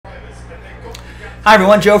Hi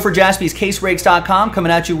everyone, Joe for JASPY'S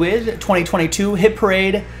coming at you with 2022 Hit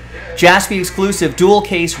Parade JASPY exclusive dual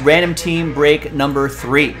case random team break number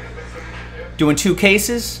 3. Doing 2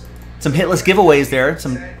 cases, some hitless giveaways there,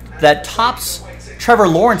 that Topps Trevor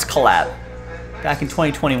Lawrence collab back in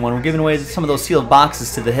 2021. We're giving away some of those sealed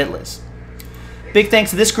boxes to the hitless. Big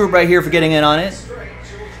thanks to this group right here for getting in on it.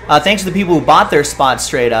 Thanks to the people who bought their spots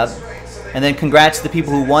straight up, and then congrats to the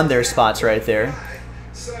people who won their spots right there.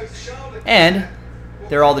 And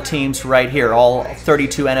there are all the teams right here. All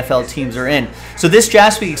 32 NFL teams are in. So this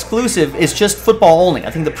JASPY exclusive is just football only.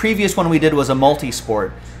 I think the previous one we did was a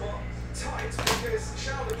multi-sport.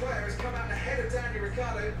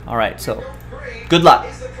 All right, so good luck.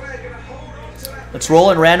 Let's roll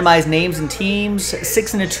and randomize names and teams.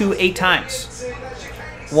 6 and a 2, 8 times.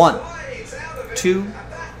 1, 2,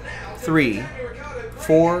 3,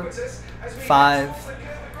 4, 5,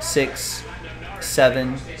 6,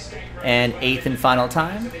 7, and 8th and final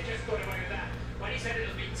time.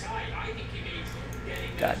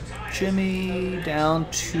 Got Jimmy down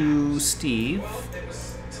to Steve.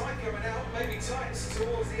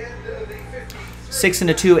 6 and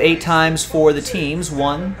a 2, 8 times for the teams.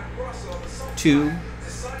 1, 2,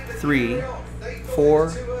 3, 4,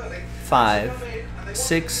 5,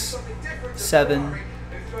 6, 7,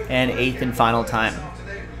 and 8th and final time.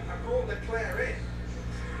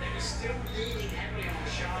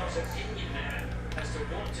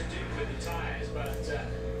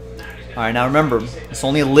 All right, now remember, it's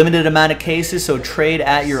only a limited amount of cases, so trade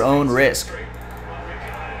at your own risk.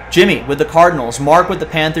 Jimmy with the Cardinals, Mark with the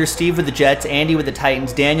Panthers, Steve with the Jets, Andy with the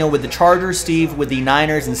Titans, Daniel with the Chargers, Steve with the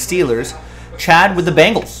Niners and Steelers, Chad with the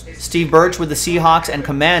Bengals, Steve Birch with the Seahawks and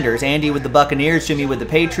Commanders, Andy with the Buccaneers, Jimmy with the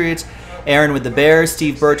Patriots, Aaron with the Bears,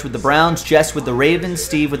 Steve Birch with the Browns, Jess with the Ravens,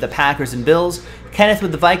 Steve with the Packers and Bills, Kenneth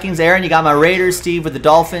with the Vikings, Aaron, you got my Raiders, Steve with the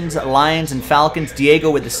Dolphins, Lions and Falcons,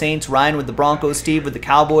 Diego with the Saints, Ryan with the Broncos, Steve with the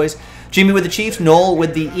Cowboys, Jimmy with the Chiefs, Noel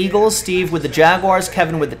with the Eagles, Steve with the Jaguars,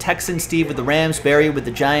 Kevin with the Texans, Steve with the Rams, Barry with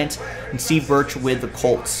the Giants, and Steve Birch with the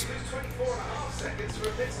Colts.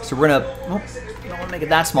 So we're going to, don't want to make it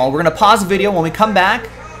that small. We're going to pause the video. When we come back,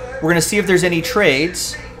 we're going to see if there's any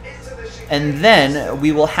trades, and then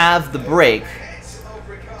we will have the break.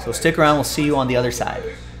 So stick around. We'll see you on the other side.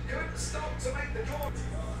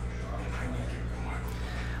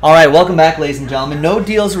 All right, welcome back, ladies and gentlemen. No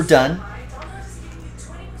deals were done.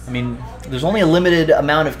 I mean, there's only a limited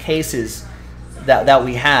amount of cases that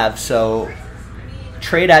we have, so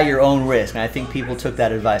trade at your own risk. And I think people took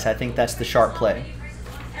that advice. I think that's the sharp play.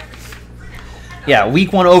 Yeah,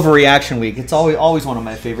 week 1 overreaction week. It's always one of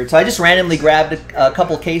my favorites. So I just randomly grabbed a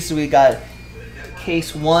couple of cases. We got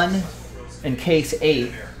case 1 and case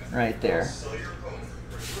 8 right there.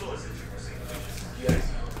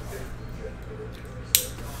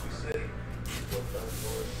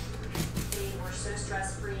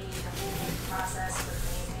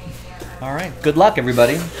 All right, good luck,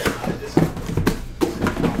 everybody.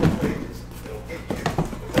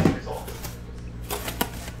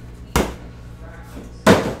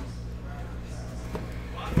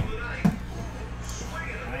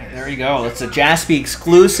 There you go. It's a JASPY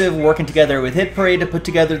exclusive, working together with Hit Parade to put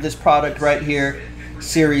together this product right here.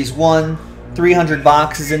 Series 1, 300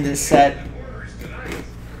 boxes in this set.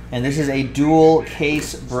 And this is a dual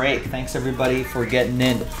case break. Thanks, everybody, for getting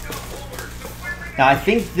in. Now, I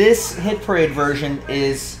think this Hit Parade version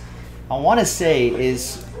is, I want to say,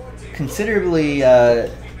 is considerably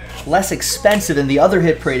less expensive than the other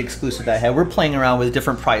Hit Parade exclusive that I had. We're playing around with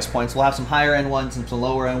different price points. We'll have some higher end ones and some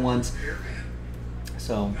lower end ones.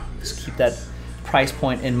 So just keep that price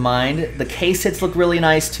point in mind. The case hits look really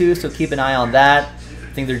nice too, so keep an eye on that.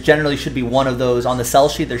 I think there generally should be one of those. On the sell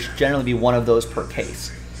sheet, there should generally be one of those per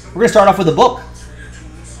case. We're going to start off with a book.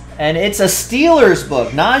 And it's a Steelers book,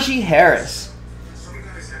 Najee Harris.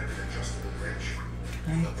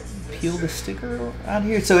 Peel the sticker out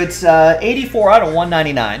here. So it's 84 out of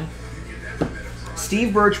 199.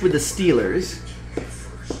 Steve Birch with the Steelers.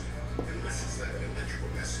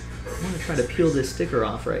 I'm going to try to peel this sticker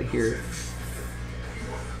off right here.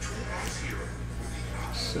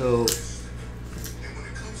 So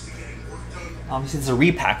obviously it's a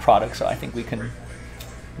repack product, so I think we can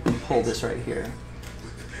pull this right here.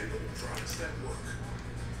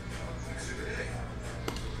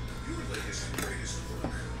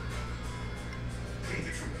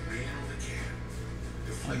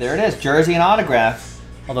 There it is, jersey and autograph.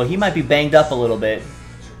 Although he might be banged up a little bit.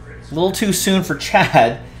 A little too soon for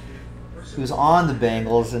Chad, who's on the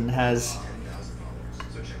Bengals and has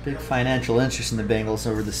big financial interest in the Bengals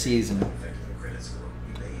over the season.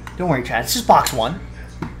 Don't worry, Chad. It's just box one.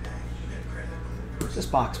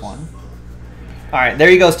 Just box one. All right,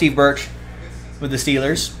 there you go, Steve Birch with the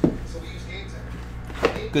Steelers.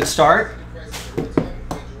 Good start.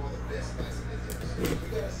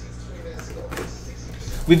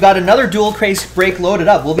 We've got another dual case break loaded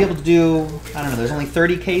up. We'll be able to do, I don't know, there's only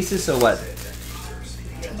 30 cases, so what,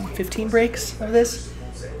 15 breaks of this?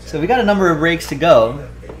 So we got a number of breaks to go.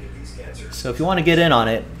 So if you want to get in on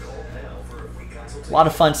it, a lot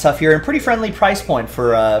of fun stuff here and pretty friendly price point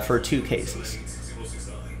for 2 cases.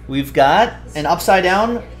 We've got an upside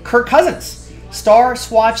down Kirk Cousins Star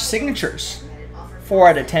Swatch Signatures, 4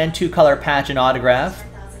 out of 10, 2-color patch and autograph.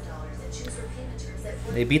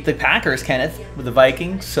 They beat the Packers, Kenneth, with the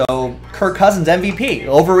Vikings. So Kirk Cousins MVP,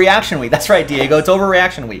 overreaction week. That's right, Diego. It's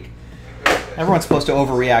overreaction week. Everyone's supposed to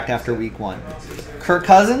overreact after week 1. Kirk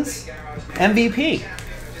Cousins MVP.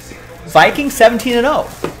 Vikings 17-0.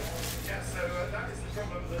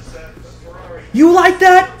 You like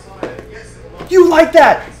that? You like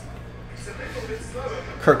that?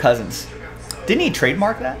 Kirk Cousins. Didn't he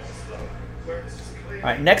trademark that? All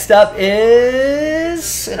right, next up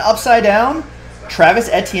is an upside down Travis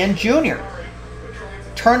Etienne Jr.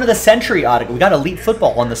 Turn of the century autograph. We got Elite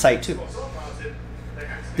Football on the site too.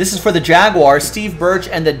 This is for the Jaguars, Steve Birch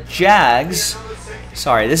and the Jags.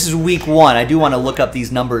 Sorry, this is week 1. I do want to look up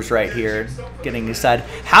these numbers right here, getting excited.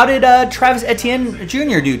 How did Travis Etienne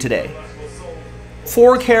Jr. do today?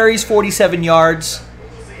 4 carries, 47 yards,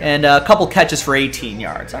 and a couple catches for 18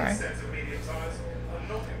 yards. All right.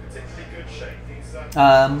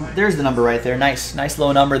 There's the number right there. Nice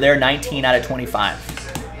low number there. 19 out of 25.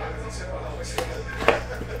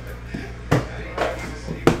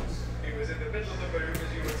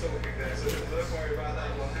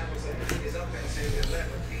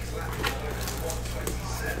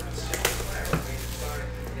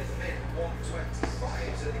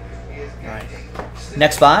 All right.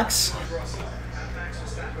 Next box.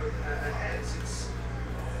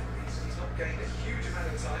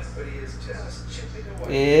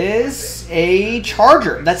 Is a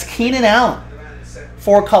Charger. That's Keenan Allen.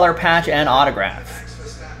 4-color patch and autograph.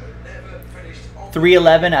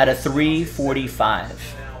 311 out of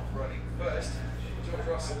 345.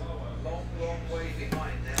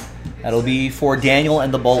 That'll be for Daniel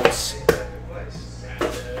and the Bolts.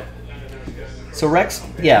 So Rex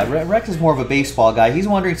is more of a baseball guy. He's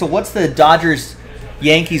wondering, so what's the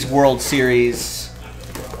Dodgers-Yankees World Series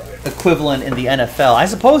equivalent in the NFL? I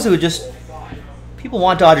suppose it would just... People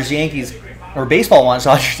want Dodgers-Yankees, or baseball wants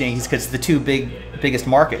Dodgers-Yankees because it's the 2 biggest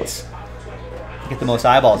markets. Get the most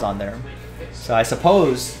eyeballs on there. So I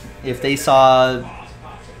suppose if they saw,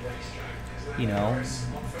 you know,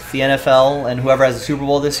 the NFL and whoever has the Super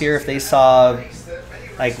Bowl this year, if they saw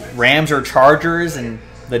like Rams or Chargers and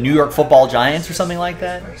the New York Football Giants or something like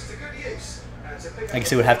that, I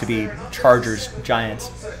guess it would have to be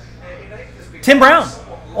Chargers-Giants. Tim Brown,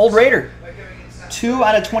 old Raider. 2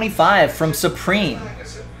 out of 25 from Supreme.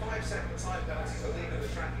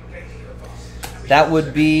 That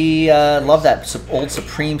would be, love that old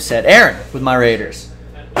Supreme set. Aaron with my Raiders.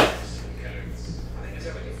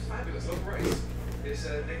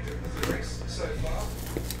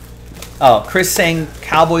 Oh, Chris saying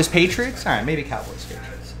Cowboys Patriots? All right, maybe Cowboys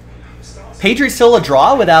Patriots. Patriots still a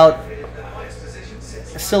draw without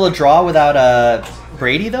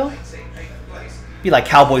Brady though? Be like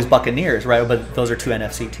Cowboys Buccaneers, right? But those are 2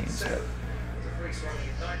 NFC teams. But.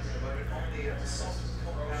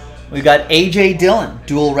 We've got A.J. Dillon,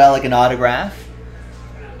 dual relic and autograph.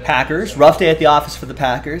 Packers, rough day at the office for the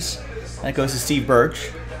Packers. That goes to Steve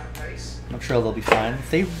Birch. I'm sure they'll be fine.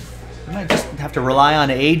 They might just have to rely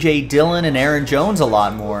on A.J. Dillon and Aaron Jones a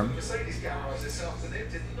lot more.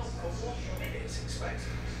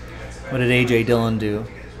 What did A.J. Dillon do?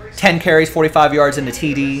 10 carries, 45 yards in the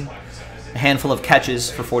TD. A handful of catches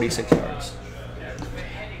for 46 yards.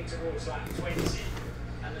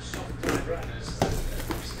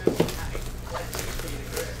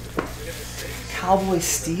 Cowboys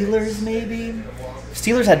Steelers, maybe?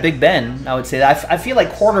 Steelers had Big Ben, I would say. I feel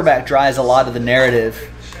like quarterback drives a lot of the narrative.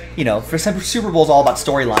 You know, for Super Bowl is all about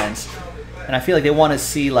storylines. And I feel like they want to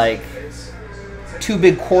see, like, 2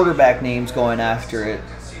 big quarterback names going after it.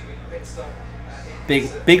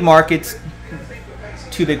 Big markets,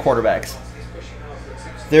 2 big quarterbacks.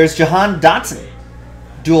 There's Jahan Dotson,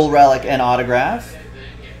 dual relic and autograph.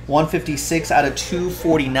 156 out of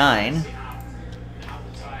 249.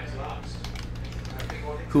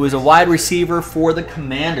 Who is a wide receiver for the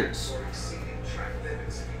Commanders.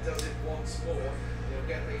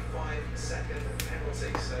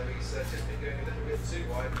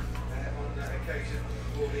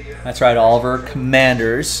 That's right, Oliver.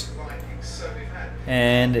 Commanders.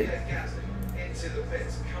 And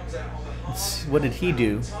What did he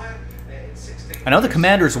do? I know the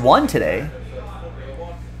Commanders won today.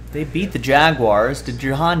 They beat the Jaguars. Did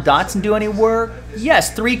Jahan Dotson do any work?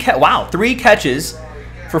 Yes, 3 catches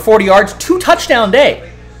for 40 yards, 2 touchdown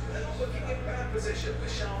day.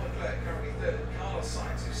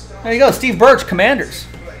 There you go, Steve Birch, Commanders.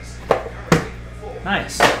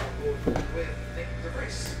 Nice.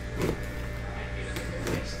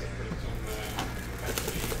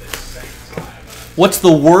 What's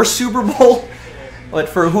the worst Super Bowl? What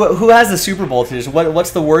for? Who has the Super Bowl today?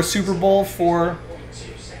 What's the worst Super Bowl for?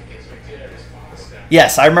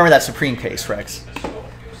 Yes, I remember that Supreme case, Rex.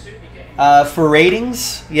 For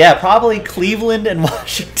ratings, yeah, probably Cleveland and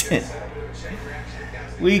Washington.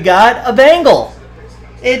 We got a Bengal.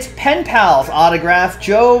 It's Pen Pals autograph,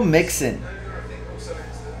 Joe Mixon.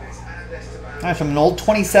 Nice, from an old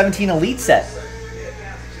 2017 Elite set.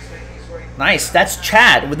 Nice, that's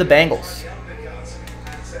Chad with the Bengals.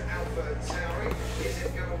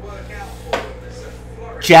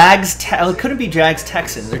 Jags, it couldn't be Jags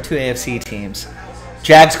Texans. They're 2 AFC teams.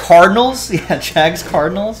 Jags Cardinals, yeah, Jags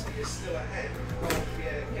Cardinals.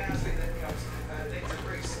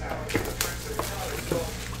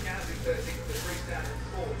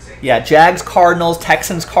 Yeah, Jags Cardinals,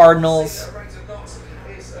 Texans Cardinals.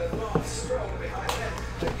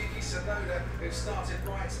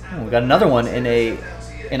 Oh, we got another one in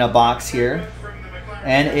a box here,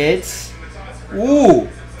 and it's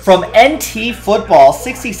from NT Football,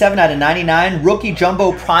 67 out of 99, rookie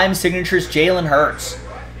jumbo prime signatures, Jalen Hurts.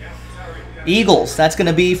 Eagles, that's going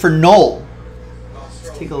to be for Noel.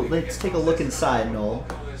 Let's take a look inside, Noel.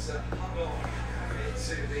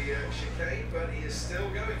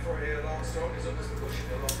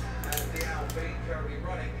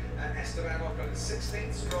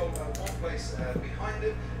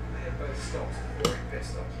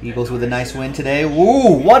 Eagles with a nice win today.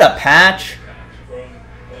 Woo, what a patch.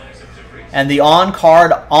 And the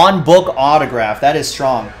on-card, on-book autograph. That is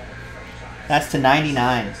strong. That's to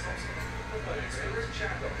 99.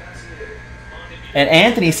 And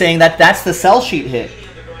Anthony saying that that's the sell sheet hit.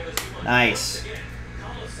 Nice.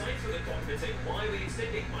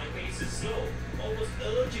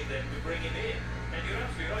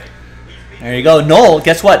 There you go. Noel,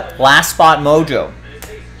 guess what? Last spot mojo.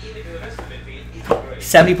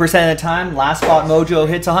 70% of the time, last spot mojo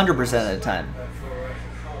hits 100% of the time.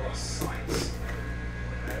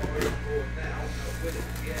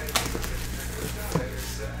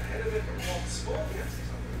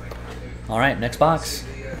 All right, next box.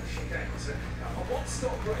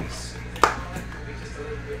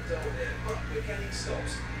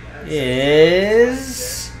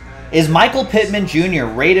 Is Michael Pittman Jr.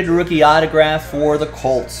 rated rookie autograph for the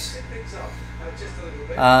Colts.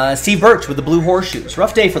 Steve Birch with the blue horseshoes.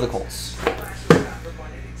 Rough day for the Colts.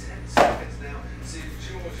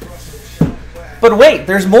 But wait,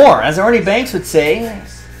 there's more. As Ernie Banks would say,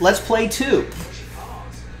 let's play 2.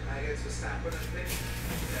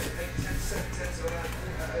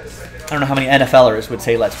 I don't know how many NFLers would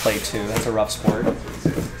say let's play 2. That's a rough sport.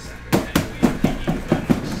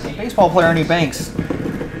 Baseball player Ernie Banks,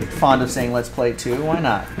 fond of saying let's play 2. Why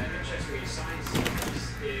not?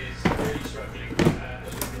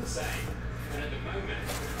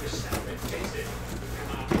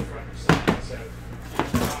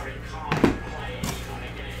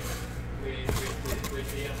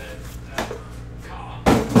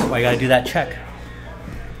 Why you gotta do that check?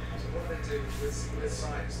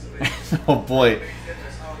 Oh boy.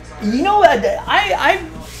 You know what?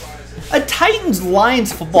 A Titans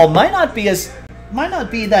Lions football might not be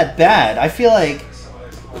that bad. I feel like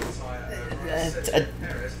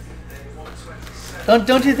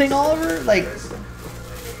don't you think, Oliver? Like,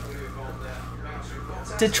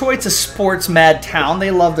 Detroit's a sports mad town.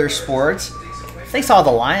 They love their sports. If they saw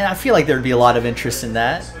the Lions, I feel like there'd be a lot of interest in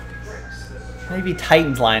that. Maybe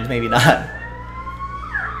Titans Lions, maybe not.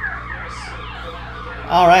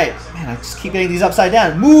 All right, man, I just keep getting these upside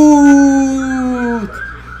down. Muth!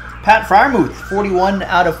 Pat Freiermuth, 41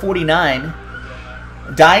 out of 49.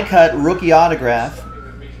 Die cut rookie autograph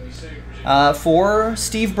for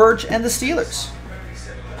Steve Birch and the Steelers.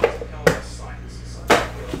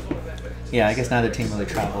 Yeah, I guess neither team really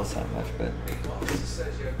travels that much, but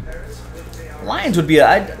Lions would be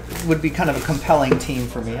kind of a compelling team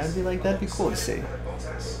for me. I'd be like, that'd be cool to see.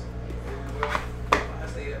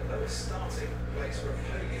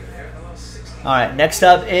 All right, next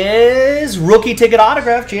up is rookie ticket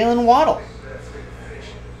autograph, Jalen Waddle.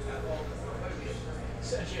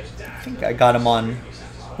 I think I got him on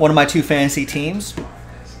one of my 2 fantasy teams.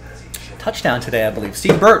 Touchdown today, I believe.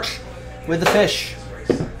 Steve Birch with the fish.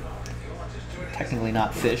 technically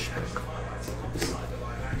not fish,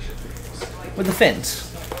 with the fins.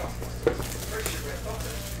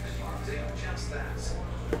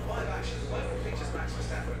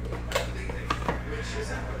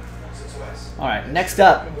 All right, next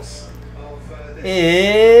up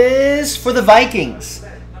is for the Vikings.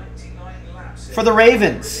 For the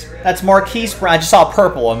Ravens, that's Marquise Brown. I just saw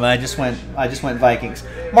purple, and I just went Vikings.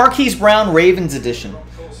 Marquise Brown, Ravens edition,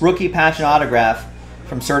 rookie patch and autograph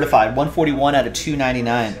from Certified, 141 out of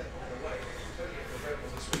 299.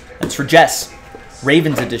 That's for Jess,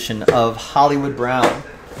 Ravens edition of Hollywood Brown.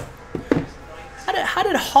 How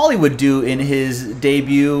did Hollywood do in his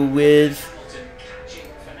debut with?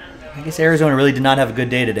 I guess Arizona really did not have a good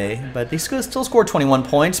day today, but they still scored 21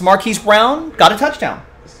 points. Marquise Brown got a touchdown.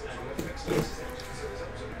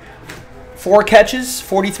 4 catches,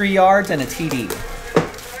 43 yards, and a TD.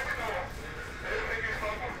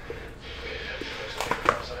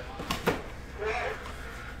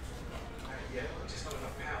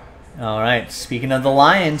 All right, speaking of the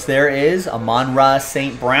Lions, there is Amon-Ra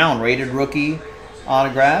St. Brown, rated rookie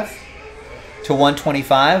autograph to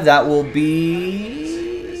 125. That will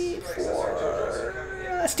be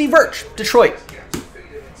for Steve Birch, Detroit.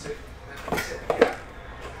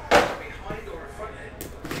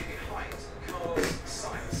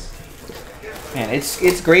 Man,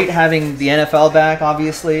 it's great having the NFL back,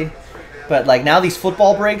 obviously, but like now these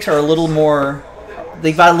football breaks are a little more.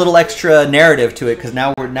 They've got a little extra narrative to it because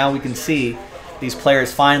now we can see these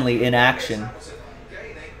players finally in action.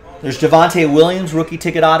 There's Javonte Williams, rookie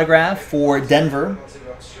ticket autograph for Denver.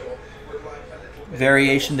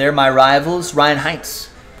 Variation there, my rivals, Ryan Heinz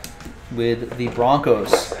with the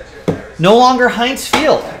Broncos. No longer Heinz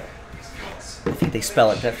Field. I think they spell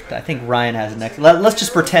it. I think Ryan has an X. Let's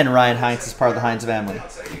just pretend Ryan Heinz is part of the Heinz family.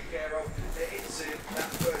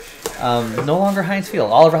 No longer Heinz Field.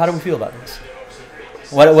 Oliver, how do we feel about this?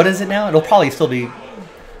 What is it now? It'll probably still be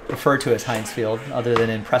referred to as Heinz Field, other than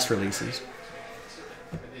in press releases.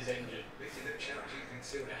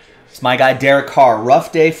 It's my guy Derek Carr.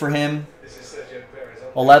 Rough day for him.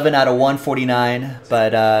 11 out of 149,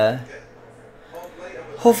 but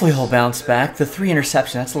hopefully he'll bounce back. The 3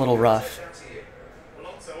 interceptions, that's a little rough.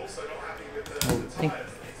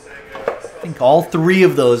 I think all 3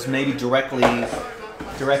 of those maybe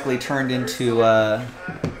directly turned into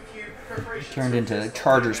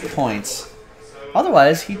Chargers points.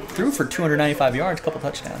 Otherwise, he threw for 295 yards, a couple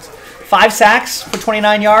touchdowns. 5 sacks for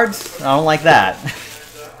 29 yards. I don't like that.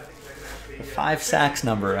 The 5 sacks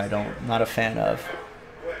number, not a fan of.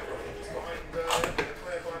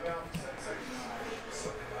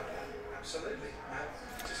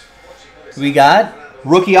 We got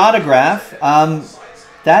rookie autograph.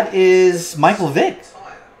 That is Michael Vick.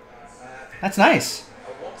 That's nice.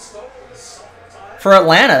 For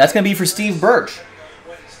Atlanta, that's going to be for Steve Birch.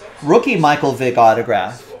 Rookie Michael Vick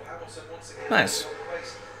autograph. Nice.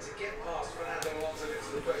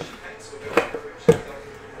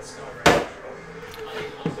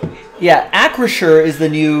 Yeah, Acrisure is the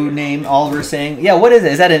new name, Oliver's saying. Yeah, what is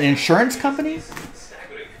it? Is that an insurance company?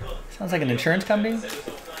 Sounds like an insurance company.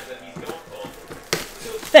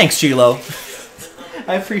 Thanks, Gilo.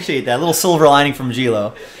 I appreciate that. A little silver lining from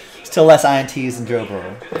Gilo. Still less INTs than Joe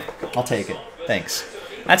Burrow. I'll take it. Thanks.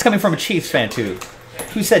 That's coming from a Chiefs fan, too.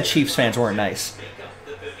 Who said Chiefs fans weren't nice?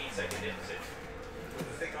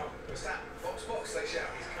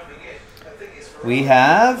 We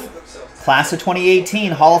have Class of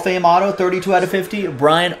 2018 Hall of Fame auto, 32 out of 50,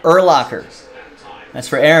 Brian Urlacher. That's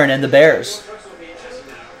for Aaron and the Bears.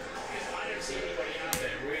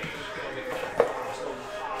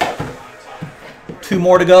 Two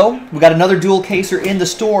more to go. We got another dual caser in the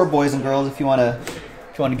store, boys and girls. If you want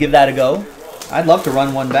to give that a go, I'd love to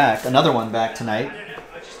run another one back tonight.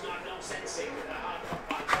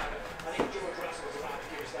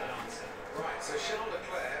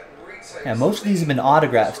 Yeah, most of these have been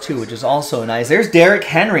autographs too, which is also nice. There's Derrick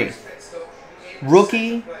Henry,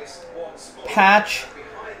 rookie, patch,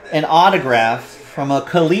 and autograph from a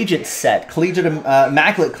collegiate set,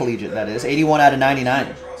 immaculate collegiate. That is 81 out of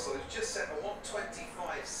 99.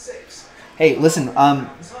 Hey, listen,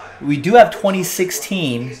 we do have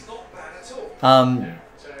 2016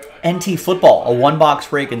 NT football, a 1-box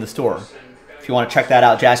break in the store. If you want to check that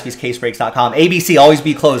out, JASPY'sCaseBreaks.com. ABC, always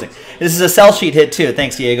be closing. This is a sell sheet hit too.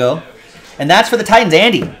 Thanks, Diego. And that's for the Titans.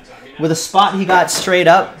 Andy, with a spot he got straight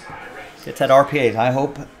up, gets that RPAs. I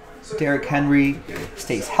hope Derrick Henry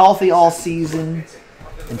stays healthy all season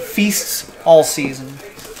and feasts all season.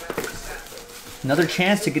 Another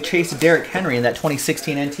chance to get chase to Derrick Henry in that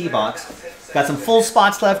 2016 NT box. Got some full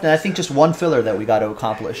spots left, and I think just one filler that we got to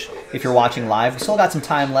accomplish if you're watching live. We still got some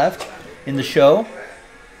time left. in the show.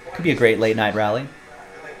 Could be a great late night rally.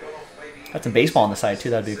 Got some baseball on the side too.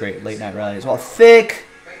 That'd be a great late night rally as well. Thick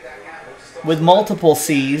with multiple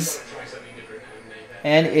C's.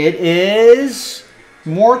 And it is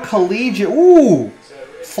more collegiate. Ooh,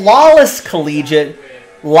 flawless collegiate.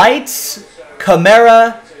 Lights,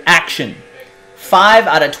 camera, action. 5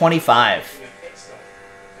 out of 25.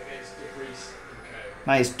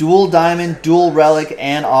 Nice. Dual diamond, dual relic,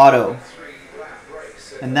 and auto.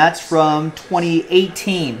 And that's from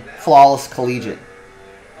 2018 Flawless Collegiate.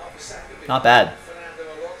 Not bad.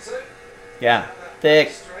 Yeah.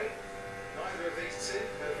 Thick.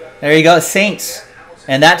 There you go. Saints.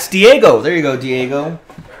 And that's Diego. There you go, Diego.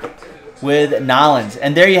 With Nolans.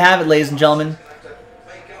 And there you have it, ladies and gentlemen.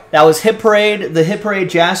 That was Hit Parade, the Hit Parade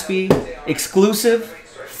JASPY exclusive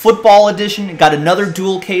football edition. Got another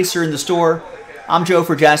dual caser in the store. I'm Joe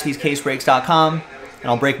for JASPY'sCaseBreaks.com, and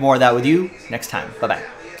I'll break more of that with you next time. Bye-bye.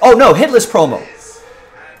 Oh, no, hitless promo.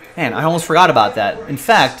 Man, I almost forgot about that. In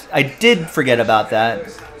fact, I did forget about that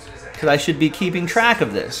because I should be keeping track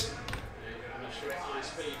of this.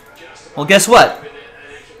 Well, guess what?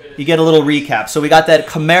 You get a little recap. So we got that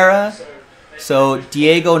Camara. So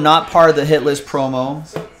Diego not part of the hitless promo.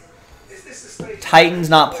 Titans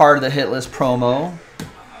not part of the hitless promo.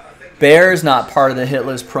 Bears not part of the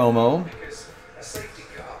hitless promo.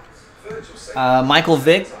 Michael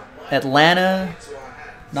Vick, Atlanta,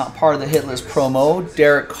 not part of the hitless promo.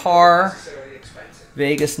 Derek Carr,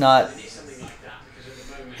 Vegas not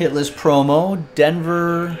hitless promo.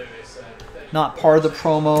 Denver, not part of the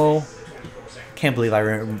promo. Can't believe I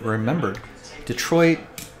remembered. Detroit,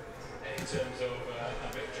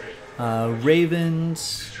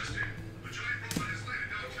 Ravens,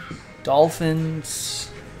 Dolphins,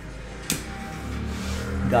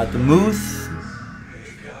 got the Muth.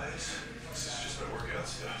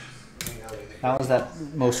 That was that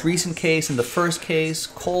most recent case. In the first case,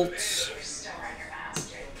 Colts,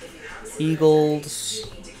 Eagles,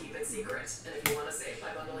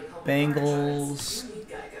 Bengals,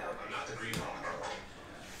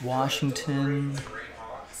 Washington,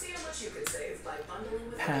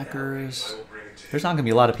 Packers. There's not going to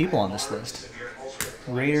be a lot of people on this list.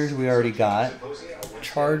 Raiders we already got.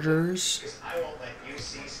 Chargers,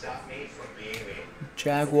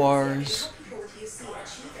 Jaguars,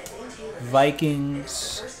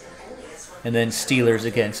 Vikings, and then Steelers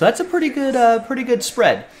again. So that's a pretty good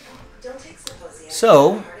spread.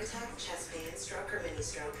 So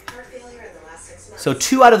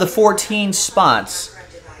 2 out of the 14 spots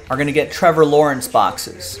are going to get Trevor Lawrence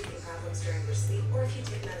boxes.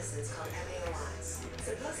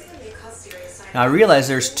 Now I realize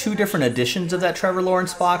there's 2 different editions of that Trevor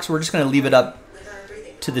Lawrence box. We're just going to leave it up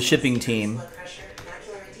to the shipping team.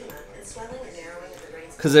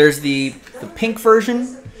 Because there's the pink version,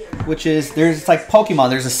 which is, it's like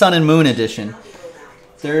Pokemon. There's a Sun and Moon edition.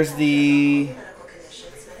 There's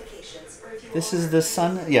this is the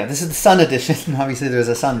Sun, yeah, this is the Sun edition. Obviously there's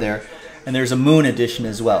a Sun there. And there's a Moon edition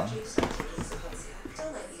as well.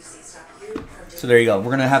 So there you go. We're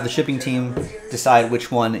going to have the shipping team decide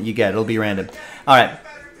which one you get. It'll be random. All right.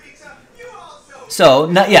 So,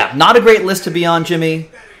 not a great list to be on,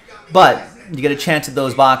 Jimmy, but you get a chance at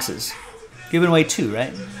those boxes. Giving away 2,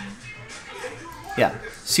 right? Yeah,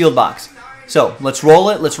 sealed box. So let's roll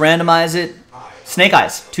it. Let's randomize it. Snake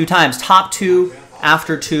Eyes, 2 times. Top 2,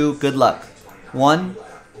 after 2. Good luck. 1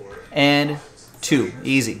 and 2.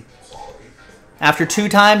 Easy. After 2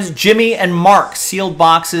 times, Jimmy and Mark, sealed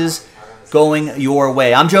boxes going your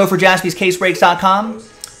way. I'm Joe for JASPY'sCaseBreaks.com.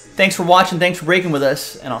 Thanks for watching. Thanks for breaking with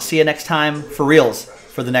us. And I'll see you next time for reals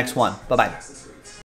for the next one. Bye-bye.